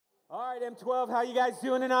All right, M12, how you guys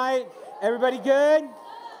doing tonight? Everybody good?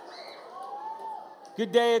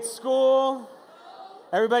 Good day at school?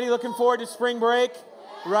 Everybody looking forward to spring break?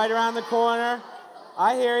 Right around the corner.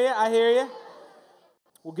 I hear you.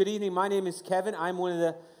 Well, good evening. My name is Kevin. I'm one of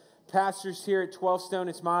the pastors here at 12 Stone.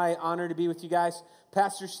 It's my honor to be with you guys.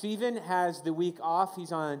 Pastor Stephen has the week off.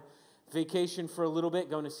 He's on vacation for a little bit,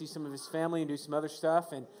 going to see some of his family and do some other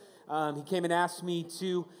stuff. And he came and asked me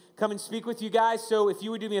to come and speak with you guys. So if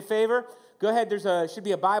you would do me a favor, go ahead. Should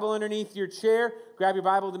be a Bible underneath your chair. Grab your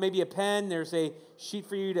Bible, maybe a pen. There's a sheet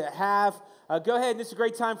for you to have. Go ahead. This is a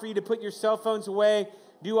great time for you to put your cell phones away,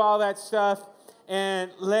 do all that stuff,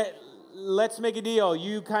 and let's make a deal.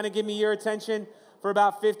 You kind of give me your attention for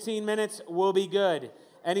about 15 minutes. We'll be good.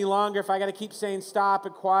 Any longer, if I got to keep saying stop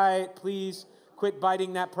and quiet, please quit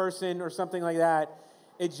biting that person or something like that.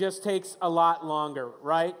 It just takes a lot longer,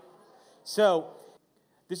 right? So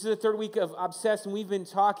this is the third week of Obsessed, and we've been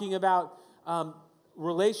talking about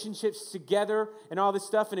relationships together and all this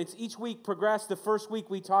stuff, and it's each week progressed. The first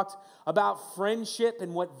week we talked about friendship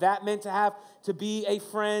and what that meant to be a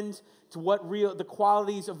friend, the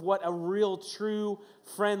qualities of what a real, true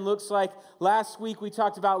friend looks like. Last week we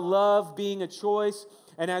talked about love being a choice,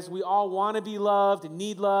 and as we all want to be loved and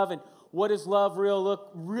need love, and what does love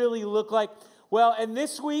really look like? Well, and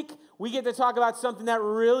this week we get to talk about something that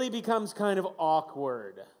really becomes kind of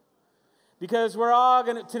awkward. Because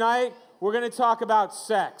tonight, we're going to talk about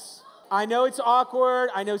sex. I know it's awkward.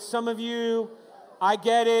 I know some of you, I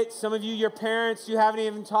get it. Some of you, your parents, you haven't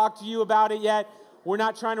even talked to you about it yet. We're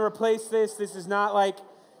not trying to replace this. This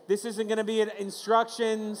isn't going to be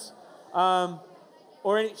instructions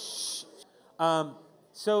or any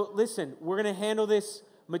So listen, we're going to handle this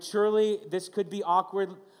maturely. This could be awkward.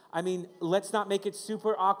 I mean, let's not make it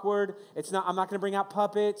super awkward. I'm not going to bring out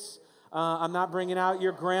puppets. I'm not bringing out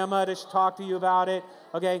your grandma to talk to you about it.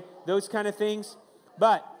 Okay, those kind of things.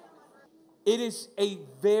 But it is a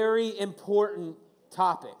very important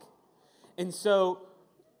topic. And so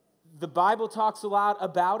the Bible talks a lot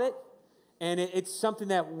about it. And it's something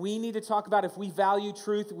that we need to talk about if we value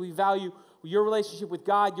truth, we value your relationship with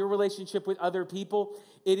God, your relationship with other people.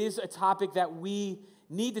 It is a topic that we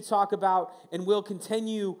need to talk about and will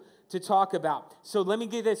continue to talk about. So let me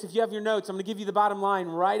give this. If you have your notes, I'm going to give you the bottom line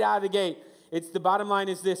right out of the gate. The bottom line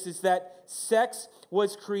is this, is that sex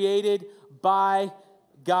was created by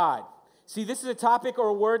God. See, this is a topic or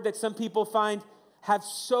a word that some people have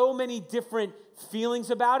so many different feelings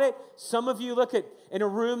about it. Some of you look at, in a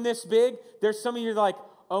room this big, there's some of you like,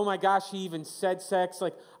 oh my gosh, he even said sex.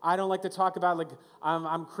 Like, I don't like to talk about it. Like,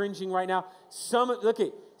 I'm cringing right now. Some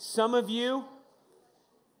of you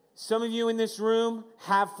in this room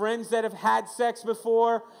have friends that have had sex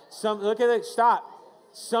before. Look at it, stop.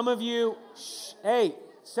 Some of you, hey,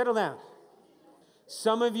 settle down.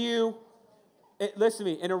 Some of you, listen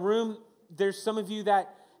to me, in a room, there's some of you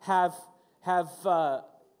that have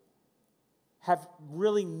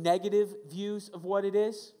really negative views of what it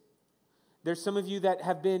is. There's some of you that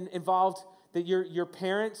have been involved, that your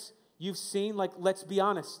parents, you've seen, like, let's be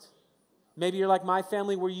honest. Maybe you're like my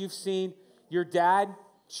family where you've seen your dad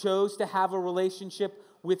chose to have a relationship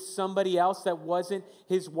with somebody else that wasn't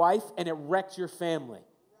his wife, and it wrecked your family.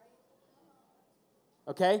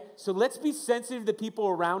 Okay? So let's be sensitive to people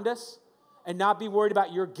around us and not be worried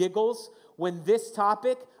about your giggles when this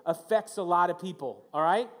topic affects a lot of people. All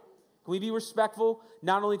right? Can we be respectful,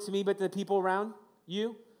 not only to me, but to the people around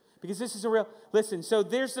you? Because this is listen, so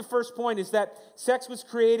there's the first point, is that sex was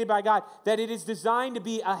created by God, that it is designed to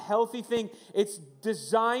be a healthy thing. It's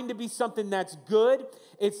designed to be something that's good.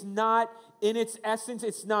 It's not, in its essence,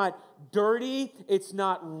 it's not dirty. It's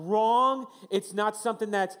not wrong. It's not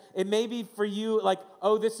something it may be for you like,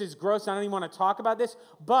 oh, this is gross. I don't even want to talk about this.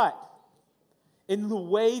 But in the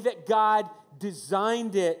way that God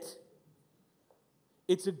designed it,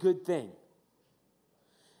 it's a good thing.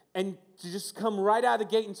 And to just come right out of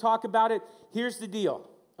the gate and talk about it, here's the deal,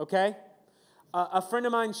 okay? A friend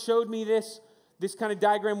of mine showed me this kind of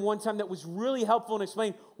diagram one time that was really helpful in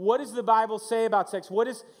explaining, what does the Bible say about sex? What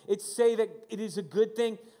does it say that it is a good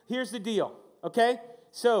thing? Here's the deal, okay?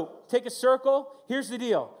 So take a circle. Here's the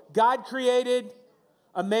deal. God created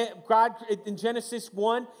a man. In Genesis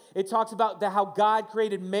 1, it talks about how God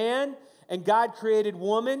created man and God created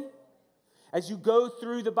woman. As you go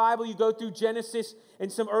through the Bible, you go through Genesis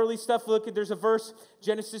and some early stuff. There's a verse,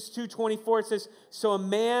 Genesis 2:24. It says, so a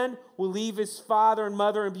man will leave his father and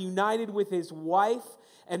mother and be united with his wife,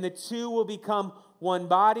 and the two will become one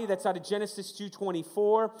body. That's out of Genesis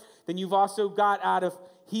 2:24. Then you've also got out of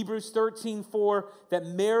Hebrews 13:4 that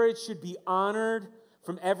marriage should be honored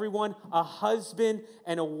from everyone. A husband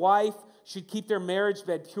and a wife should keep their marriage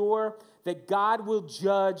bed pure, that God will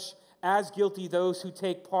judge as guilty those who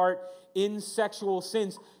take part in sexual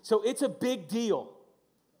sins. So it's a big deal.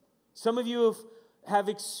 Some of you have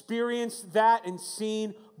experienced that and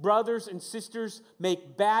seen brothers and sisters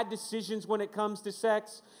make bad decisions when it comes to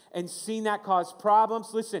sex and seen that cause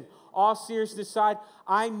problems. Listen, all seriousness aside,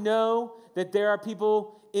 I know that there are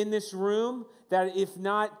people in this room that if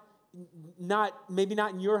maybe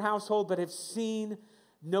not in your household, but have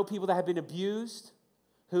know people that have been abused,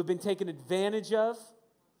 who have been taken advantage of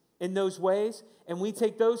in those ways, and we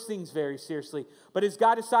take those things very seriously. But as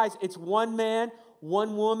God decides, it's one man,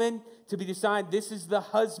 one woman to be decided. This is the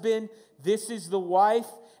husband, this is the wife,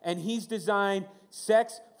 and he's designed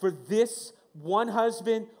sex for this one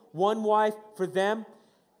husband, one wife, for them.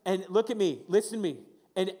 And look at me, listen to me,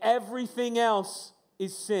 and everything else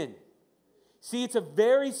is sin. See, it's a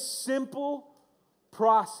very simple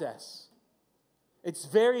process.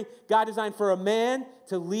 God designed for a man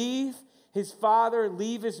to leave his father,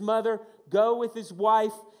 leave his mother, go with his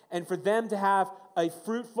wife, and for them to have a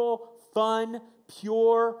fruitful, fun,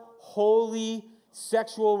 pure, holy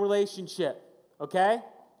sexual relationship. Okay?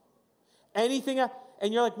 Anything else?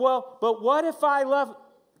 And you're like, well, but what if I love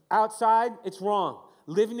outside? It's wrong.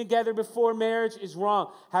 Living together before marriage is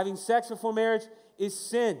wrong. Having sex before marriage is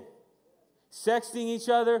sin. Sexting each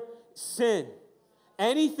other, sin.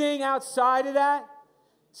 Anything outside of that,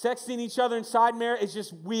 sexting each other inside marriage is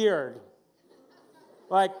just weird.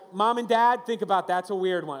 Like, mom and dad, think about that. That's a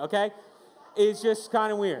weird one, okay? It's just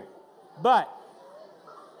kind of weird. But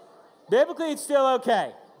biblically, it's still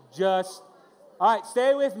okay. All right,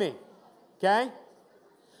 stay with me, okay?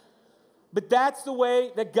 But that's the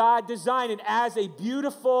way that God designed it, as a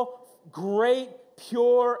beautiful, great,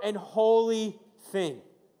 pure, and holy thing.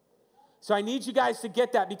 So I need you guys to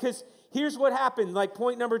get that, because here's what happened. Like,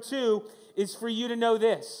 point number 2 is for you to know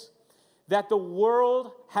this, that the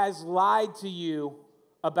world has lied to you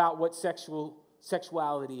about what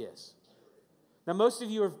sexuality is. Now, most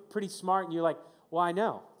of you are pretty smart, and you're like, well, I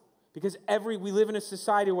know. Because we live in a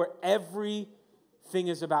society where everything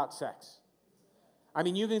is about sex. I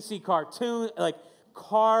mean, you can see like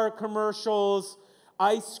car commercials,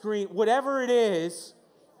 ice cream, whatever it is,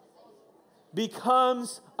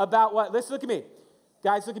 becomes about what? Let's look at me.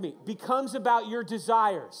 Guys, look at me. Becomes about your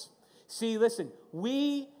desires. See, listen,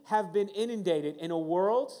 we have been inundated in a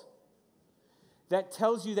world that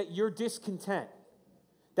tells you that you're discontent.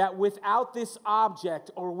 That without this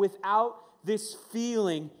object or without this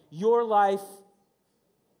feeling, your life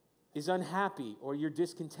is unhappy, or you're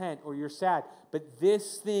discontent, or you're sad. But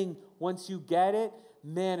this thing, once you get it,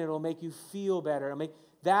 man, it'll make you feel better.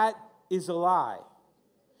 That is a lie.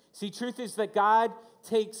 See, truth is that God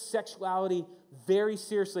takes sexuality very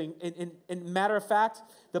seriously. And matter of fact,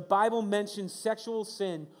 the Bible mentions sexual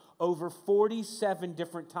sin over 47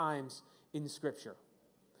 different times in Scripture.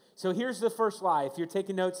 So here's the first lie. If you're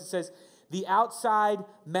taking notes, it says, the outside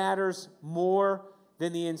matters more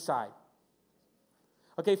than the inside.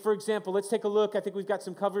 Okay, for example, let's take a look. I think we've got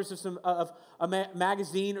some covers of a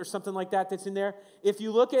magazine or something like that that's in there. If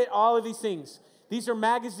you look at all of these things, these are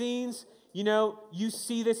magazines. You know, you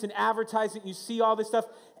see this in advertising. You see all this stuff.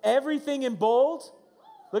 Everything in bold.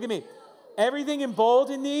 Look at me. Everything in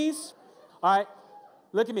bold in these. All right,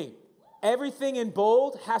 look at me. Everything in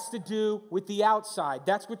bold has to do with the outside.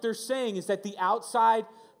 That's what they're saying, is that the outside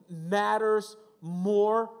matters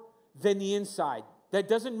more than the inside. That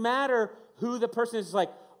doesn't matter who the person is.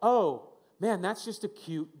 Like, oh, man, that's just a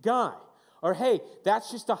cute guy. Or, hey,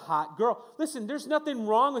 that's just a hot girl. Listen, there's nothing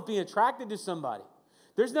wrong with being attracted to somebody.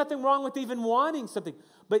 There's nothing wrong with even wanting something.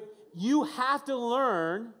 But you have to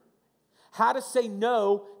learn how to say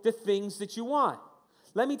no to things that you want.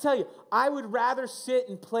 Let me tell you, I would rather sit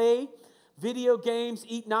and play video games,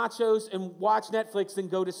 eat nachos, and watch Netflix than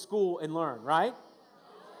go to school and learn, right?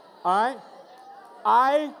 All right?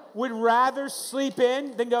 I would rather sleep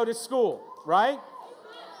in than go to school, right?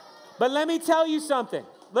 But let me tell you something.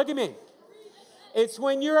 Look at me. It's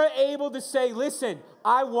when you're able to say, listen,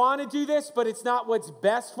 I want to do this, but it's not what's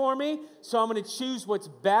best for me, so I'm going to choose what's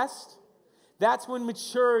best. That's when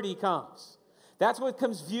maturity comes. That's what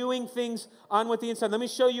comes viewing things on with the inside. Let me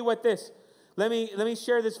show you what this. Let me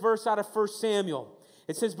share this verse out of 1 Samuel.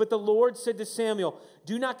 It says, but the Lord said to Samuel,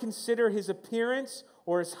 do not consider his appearance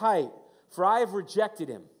or his height, for I have rejected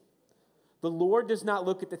him. The Lord does not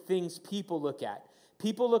look at the things people look at.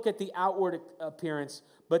 People look at the outward appearance,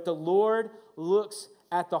 but the Lord looks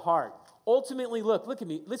at the heart. Ultimately, look at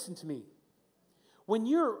me, listen to me.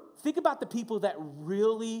 Think about the people that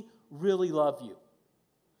really, really love you.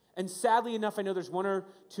 And sadly enough, I know there's 1 or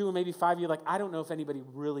 2 or maybe 5 of you like, I don't know if anybody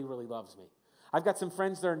really, really loves me. I've got some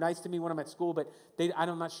friends that are nice to me when I'm at school, but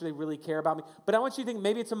I'm not sure they really care about me. But I want you to think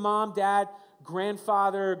maybe it's a mom, dad,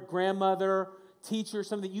 grandfather, grandmother, teacher,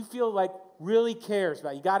 something that you feel like really cares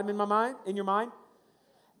about. You got them in your mind?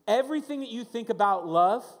 Everything that you think about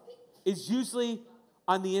love is usually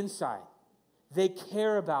on the inside. They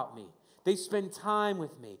care about me. They spend time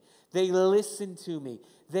with me. They listen to me.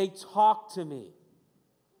 They talk to me.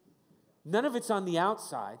 None of it's on the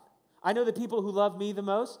outside. I know the people who love me the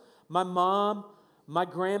most, my mom, my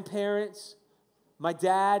grandparents, my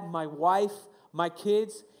dad, my wife, my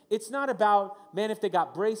kids. It's not about, man, if they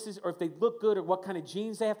got braces or if they look good or what kind of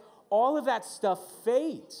genes they have. All of that stuff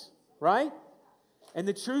fades, right? And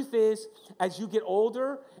the truth is, as you get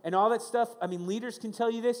older and all that stuff, I mean, leaders can tell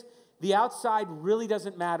you this, the outside really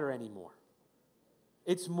doesn't matter anymore.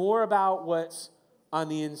 It's more about what's on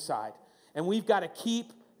the inside. And we've got to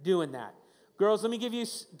keep doing that. Girls, let me give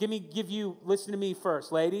you, listen to me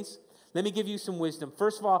first, ladies. Let me give you some wisdom.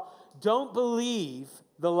 First of all, don't believe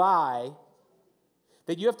the lie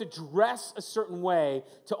that you have to dress a certain way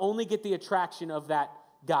to only get the attraction of that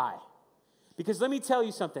guy. Because let me tell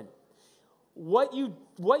you something. What you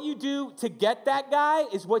do to get that guy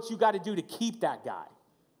is what you got to do to keep that guy.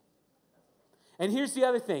 And here's the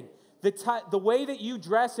other thing. The way that you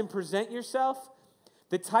dress and present yourself,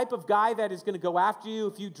 the type of guy that is going to go after you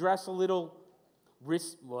if you dress a little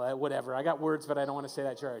whatever. I got words, but I don't want to say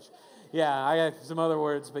that, church. Yeah, I got some other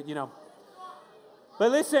words, but you know.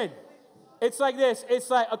 But listen, it's like this. It's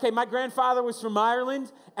like, okay, my grandfather was from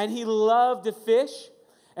Ireland, and he loved to fish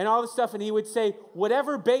and all this stuff, and he would say,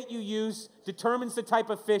 whatever bait you use determines the type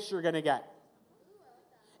of fish you're going to get.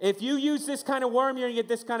 If you use this kind of worm, you're going to get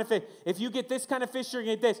this kind of fish. If you get this kind of fish, you're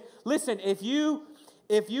going to get this. Listen, if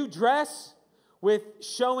you dress with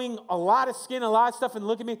showing a lot of skin, a lot of stuff, and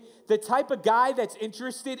look at me, the type of guy that's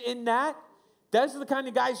interested in that, those are the kind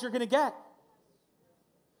of guys you're going to get.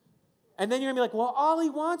 And then you're going to be like, well, all he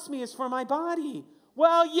wants me is for my body.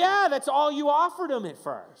 Well, yeah, that's all you offered him at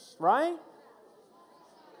first, right?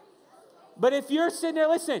 But if you're sitting there,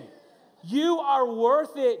 listen, you are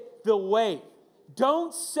worth it the wait.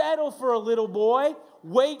 Don't settle for a little boy.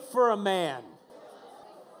 Wait for a man.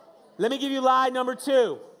 Let me give you lie number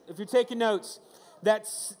 2, if you're taking notes.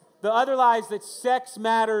 That's the other lie is that sex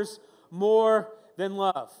matters more than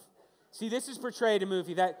love. See, this is portrayed in a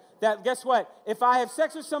movie that guess what? If I have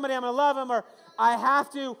sex with somebody, I'm going to love them, or I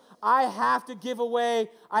have to give away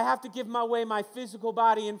my physical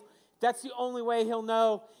body, and that's the only way he'll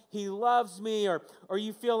know he loves me, or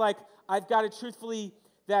you feel like I've got to truthfully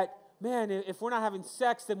that, man, if we're not having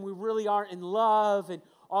sex, then we really aren't in love, and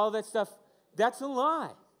all that stuff. That's a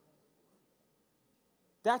lie.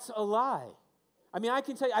 That's a lie. I mean, I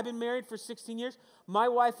can tell you, I've been married for 16 years. My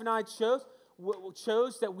wife and I chose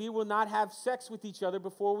that we will not have sex with each other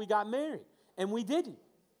before we got married. And we didn't.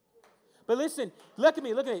 But listen, look at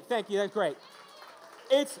me. Thank you, that's great.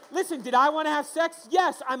 Listen, did I want to have sex?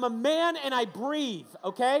 Yes, I'm a man and I breathe,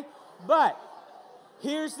 okay? But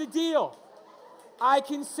here's the deal. I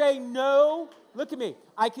can say no. Look at me.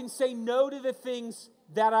 I can say no to the things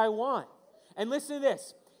that I want. And listen to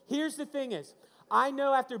this. Here's the thing is, I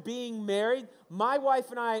know after being married, my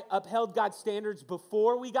wife and I upheld God's standards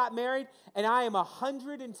before we got married, and I am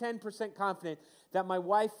 110% confident that my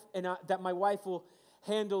wife will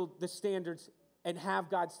handle the standards and have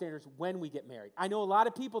God's standards when we get married. I know a lot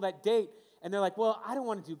of people that date, and they're like, well, I don't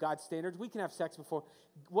want to do God's standards. We can have sex before.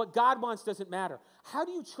 What God wants doesn't matter. How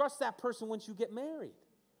do you trust that person once you get married?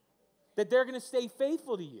 That they're going to stay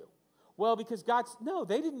faithful to you? Well, because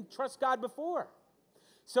they didn't trust God before.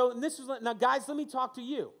 So now, guys, let me talk to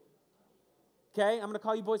you. Okay, I'm going to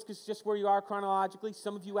call you boys because it's just where you are chronologically.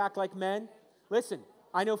 Some of you act like men. Listen,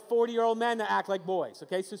 I know 40-year-old men that act like boys.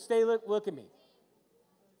 Okay, so look at me.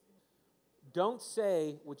 Don't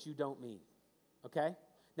say what you don't mean. Okay?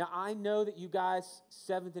 Now, I know that you guys,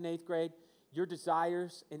 7th and 8th grade, your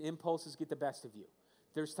desires and impulses get the best of you.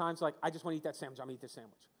 There's times like, I just want to eat that sandwich. I'm going to eat this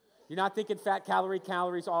sandwich. You're not thinking fat,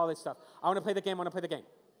 calories, all this stuff. I want to play the game.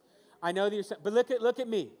 I know that you're saying, but look at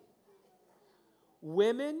me.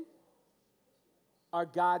 Women are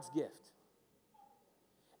God's gift.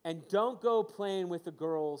 And don't go playing with the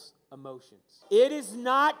girl's emotions. It is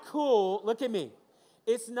not cool, look at me.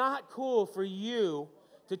 It's not cool for you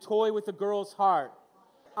to toy with the girl's heart.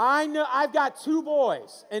 I know I've got 2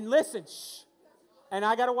 boys, and listen, and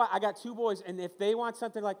I got 2 boys, and if they want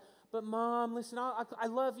something like, but mom, listen, I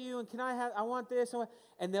love you, and I want this,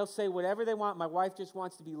 and they'll say whatever they want. My wife just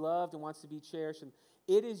wants to be loved and wants to be cherished, and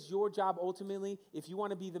it is your job ultimately, if you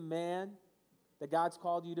want to be the man that God's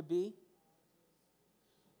called you to be,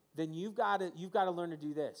 then you've got to learn to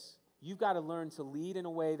do this. You've got to learn to lead in a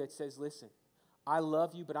way that says, listen, I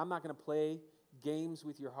love you, but I'm not going to play games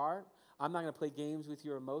with your heart. I'm not going to play games with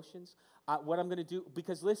your emotions. What I'm going to do,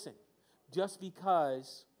 because listen, just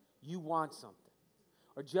because you want something,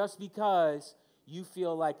 or just because you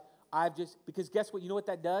feel like because guess what? You know what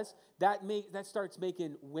that does? That starts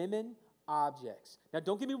making women objects. Now,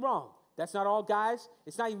 don't get me wrong. That's not all guys.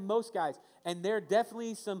 It's not even most guys. And there are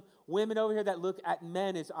definitely some women over here that look at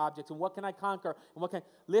men as objects. And what can I conquer? And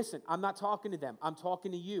listen, I'm not talking to them. I'm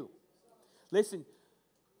talking to you. Listen,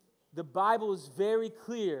 the Bible is very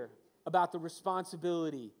clear about the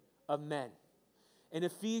responsibility of men. And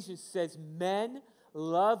Ephesians says, men,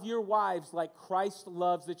 love your wives like Christ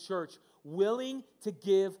loves the church, willing to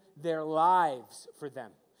give their lives for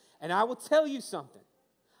them. And I will tell you something.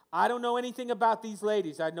 I don't know anything about these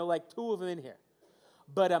ladies. I know like 2 of them in here.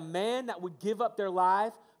 But a man that would give up their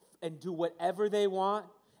life and do whatever they want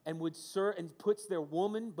and would serve and puts their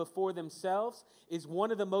woman before themselves is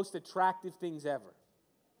one of the most attractive things ever.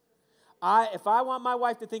 If I want my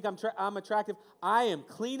wife to think I'm attractive, I am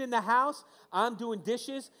cleaning the house, I'm doing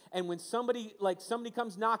dishes, and when somebody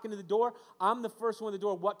comes knocking to the door, I'm the first one at the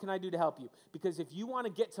door. What can I do to help you? Because if you want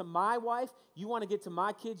to get to my wife, you want to get to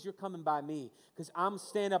my kids, you're coming by me. Because I'm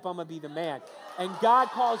stand up, I'm going to be the man. And God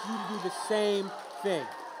calls you to do the same thing.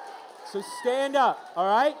 So stand up, all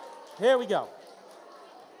right? Here we go.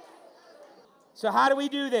 So how do we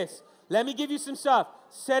do this? Let me give you some stuff.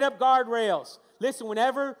 Set up guardrails. Listen,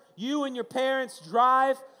 whenever you and your parents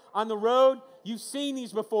drive on the road, you've seen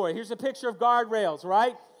these before. Here's a picture of guardrails,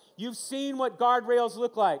 right? You've seen what guardrails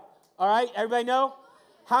look like. All right, everybody know?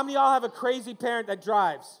 How many of y'all have a crazy parent that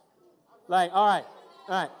drives? All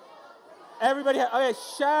right. Everybody, okay,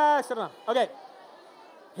 settle down. Okay,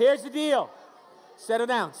 here's the deal. Settle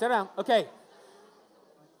down. Okay.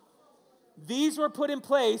 These were put in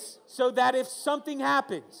place so that if something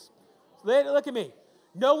happens, look at me.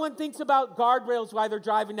 No one thinks about guardrails while they're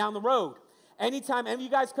driving down the road. Anytime any of you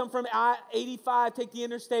guys come from 85, take the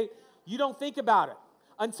interstate, you don't think about it.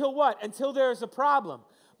 Until what? Until there's a problem.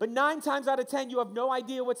 But 9 times out of 10, you have no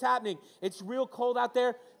idea what's happening. It's real cold out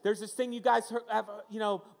there. There's this thing you guys have,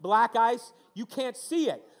 black ice. You can't see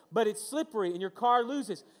it, but it's slippery and your car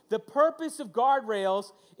loses. The purpose of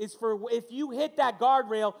guardrails is for if you hit that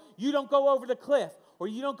guardrail, you don't go over the cliff, or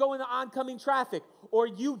you don't go into oncoming traffic, or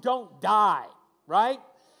you don't die. Right?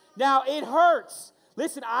 Now, it hurts.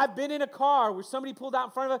 Listen, I've been in a car where somebody pulled out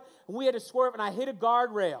in front of us, and we had to swerve, and I hit a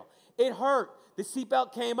guardrail. It hurt. The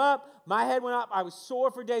seatbelt came up. My head went up. I was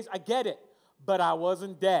sore for days. I get it. But I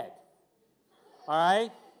wasn't dead. All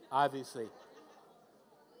right? Obviously.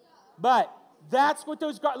 But that's what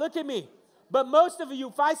those look at me. But most of you,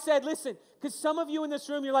 if I said, listen, because some of you in this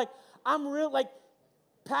room, you're like, I'm real, like,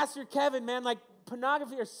 Pastor Kevin, man, like,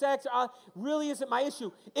 pornography or sex really isn't my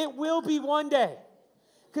issue. It will be one day.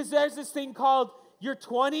 Because there's this thing called your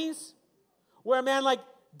 20s where, man, like,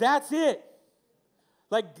 that's it.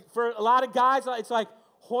 Like, for a lot of guys, it's like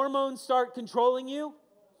hormones start controlling you.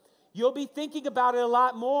 You'll be thinking about it a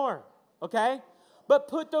lot more, okay? But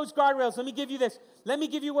put those guardrails. Let me give you this. Let me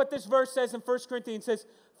give you what this verse says in 1 Corinthians. It says,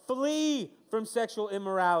 flee from sexual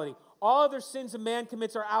immorality. All other sins a man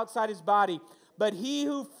commits are outside his body, but he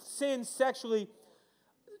who sins sexually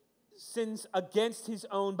sins against his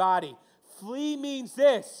own body. Flee means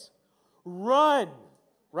this. Run,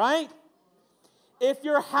 right? If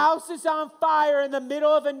your house is on fire in the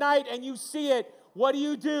middle of the night and you see it, what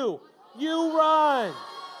do? You run.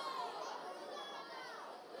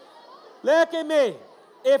 Look at me.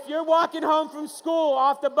 If you're walking home from school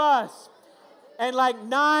off the bus and like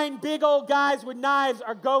 9 big old guys with knives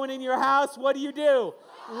are going in your house, what do?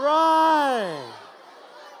 Run.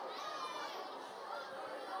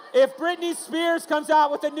 If Britney Spears comes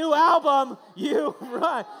out with a new album, you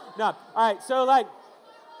run. No. All right, so like,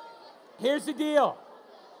 here's the deal.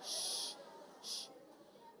 Shh.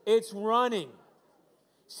 It's running.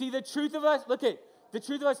 See, the truth of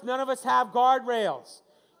us, none of us have guardrails.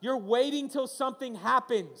 You're waiting till something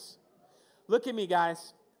happens. Look at me,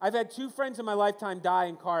 guys. I've had 2 friends in my lifetime die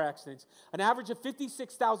in car accidents. An average of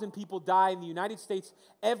 56,000 people die in the United States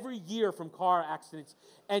every year from car accidents.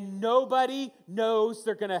 And nobody knows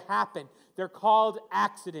they're going to happen. They're called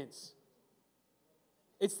accidents.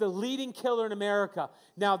 It's the leading killer in America.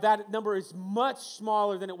 Now, that number is much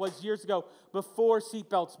smaller than it was years ago, before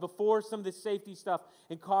seatbelts, before some of the safety stuff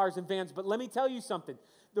in cars and vans. But let me tell you something.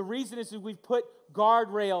 The reason is that we've put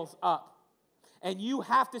guardrails up. And you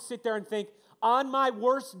have to sit there and think, on my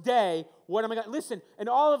worst day, what am I going to... Listen, and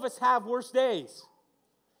all of us have worst days.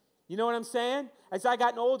 You know what I'm saying? As I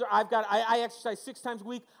gotten older, I exercise 6 times a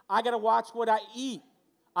week. I got to watch what I eat.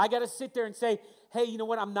 I got to sit there and say, hey, you know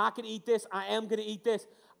what? I'm not going to eat this. I am going to eat this.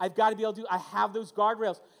 I've got to be able to, I have those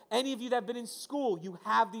guardrails. Any of you that have been in school, you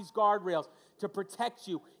have these guardrails to protect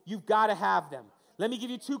you. You've got to have them. Let me give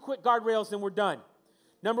you 2 quick guardrails and we're done.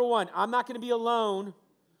 Number 1, I'm not going to be alone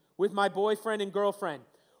with my boyfriend and girlfriend.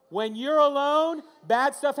 When you're alone,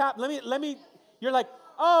 bad stuff happens. You're like,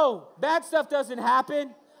 oh, bad stuff doesn't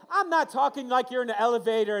happen. I'm not talking like you're in the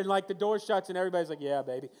elevator and like the door shuts and everybody's like, yeah,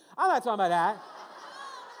 baby. I'm not talking about that.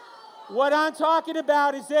 What I'm talking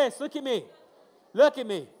about is this. Look at me. Look at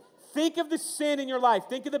me. Think of the sin in your life.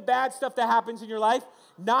 Think of the bad stuff that happens in your life.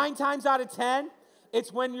 9 times out of 10,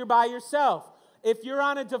 it's when you're by yourself. If you're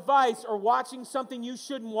on a device or watching something you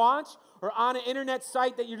shouldn't watch, or on an internet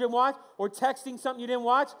site that you didn't watch, or texting something you didn't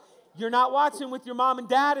watch, you're not watching with your mom and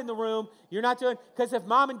dad in the room. You're not doing, because if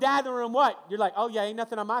mom and dad in the room, what? You're like, oh yeah, ain't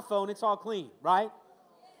nothing on my phone. It's all clean, right?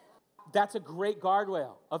 That's a great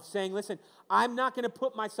guardrail of saying, listen, I'm not going to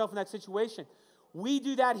put myself in that situation. We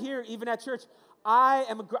do that here, even at church.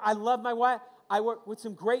 I love my wife. I work with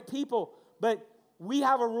some great people, but we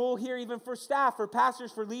have a rule here even for staff, for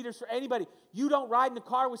pastors, for leaders, for anybody. You don't ride in the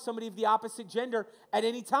car with somebody of the opposite gender at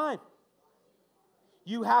any time.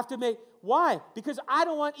 You have to make, why? Because I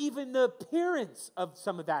don't want even the appearance of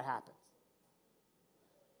some of that happens.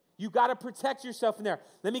 You got to protect yourself in there.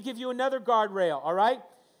 Let me give you another guardrail, all right?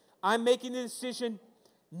 I'm making the decision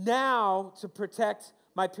now to protect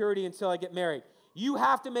my purity until I get married. You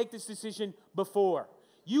have to make this decision before.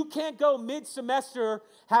 You can't go mid-semester,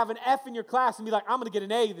 have an F in your class and be like, I'm going to get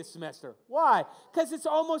an A this semester. Why? Because it's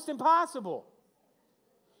almost impossible.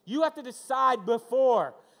 You have to decide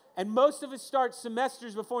before. And most of us start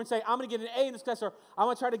semesters before and say, I'm going to get an A in this class, or I'm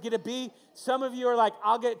going to try to get a B. Some of you are like,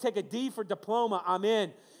 take a D for diploma. I'm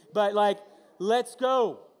in. But like, let's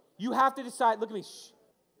go. You have to decide. Look at me. Shh.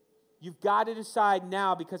 You've got to decide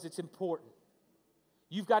now because it's important.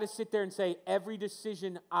 You've got to sit there and say, every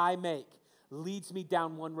decision I make leads me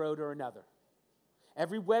down one road or another.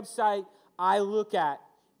 Every website I look at,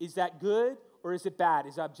 is that good or is it bad?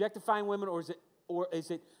 Is it objectifying women or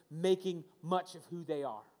is it making much of who they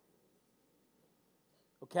are?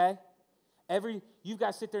 Okay? You've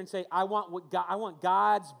got to sit there and say, I want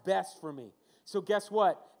God's best for me. So guess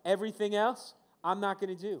what? Everything else, I'm not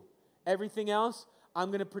going to do. Everything else, I'm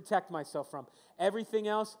going to protect myself from. Everything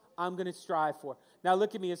else, I'm going to strive for. Now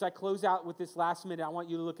look at me as I close out with this last minute. I want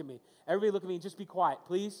you to look at me. Everybody look at me and just be quiet,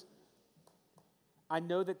 please. I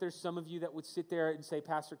know that there's some of you that would sit there and say,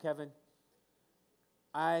 Pastor Kevin,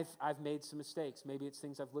 I've made some mistakes. Maybe it's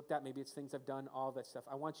things I've looked at. Maybe it's things I've done, all that stuff.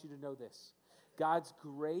 I want you to know this. God's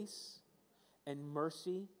grace and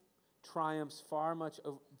mercy triumphs far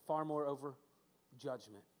more over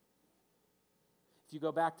judgment. If you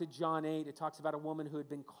go back to John 8, it talks about a woman who had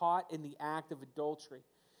been caught in the act of adultery.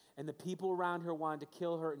 And the people around her wanted to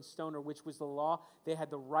kill her and stone her, which was the law they had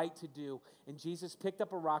the right to do. And Jesus picked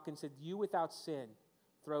up a rock and said, you without sin,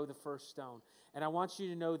 throw the first stone. And I want you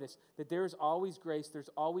to know this, that there is always grace, there's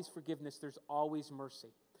always forgiveness, there's always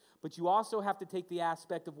mercy. But you also have to take the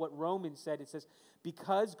aspect of what Romans said. It says,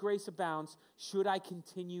 because grace abounds, should I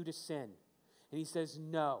continue to sin? And he says,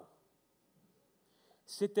 no.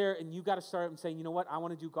 Sit there and you got to start and say, you know what? I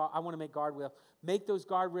want to make guardrails. Make those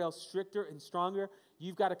guardrails stricter and stronger.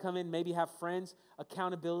 You've got to come in, maybe have friends,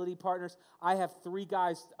 accountability partners. I have 3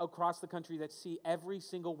 guys across the country that see every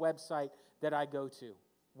single website that I go to.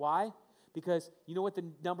 Why? Because you know what the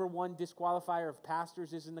number 1 disqualifier of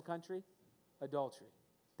pastors is in the country? Adultery.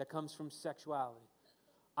 That comes from sexuality.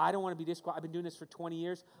 I don't want to be disqualified. I've been doing this for 20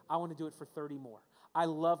 years. I want to do it for 30 more. I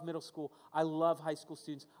love middle school. I love high school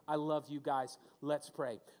students. I love you guys. Let's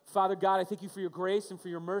pray. Father God, I thank you for your grace and for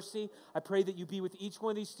your mercy. I pray that you be with each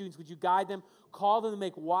one of these students. Would you guide them, call them to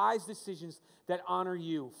make wise decisions that honor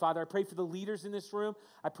you. Father, I pray for the leaders in this room.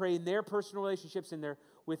 I pray in their personal relationships and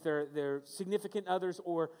with their significant others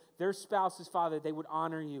or their spouses, Father, they would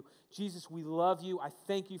honor you. Jesus, we love you. I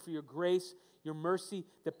thank you for your grace, your mercy,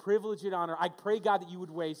 the privilege and honor. I pray, God, that you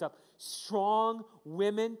would raise up strong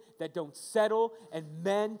women that don't settle and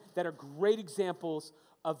men that are great examples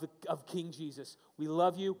of King Jesus. We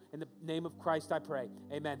love you. In the name of Christ, I pray.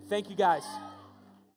 Amen. Thank you, guys.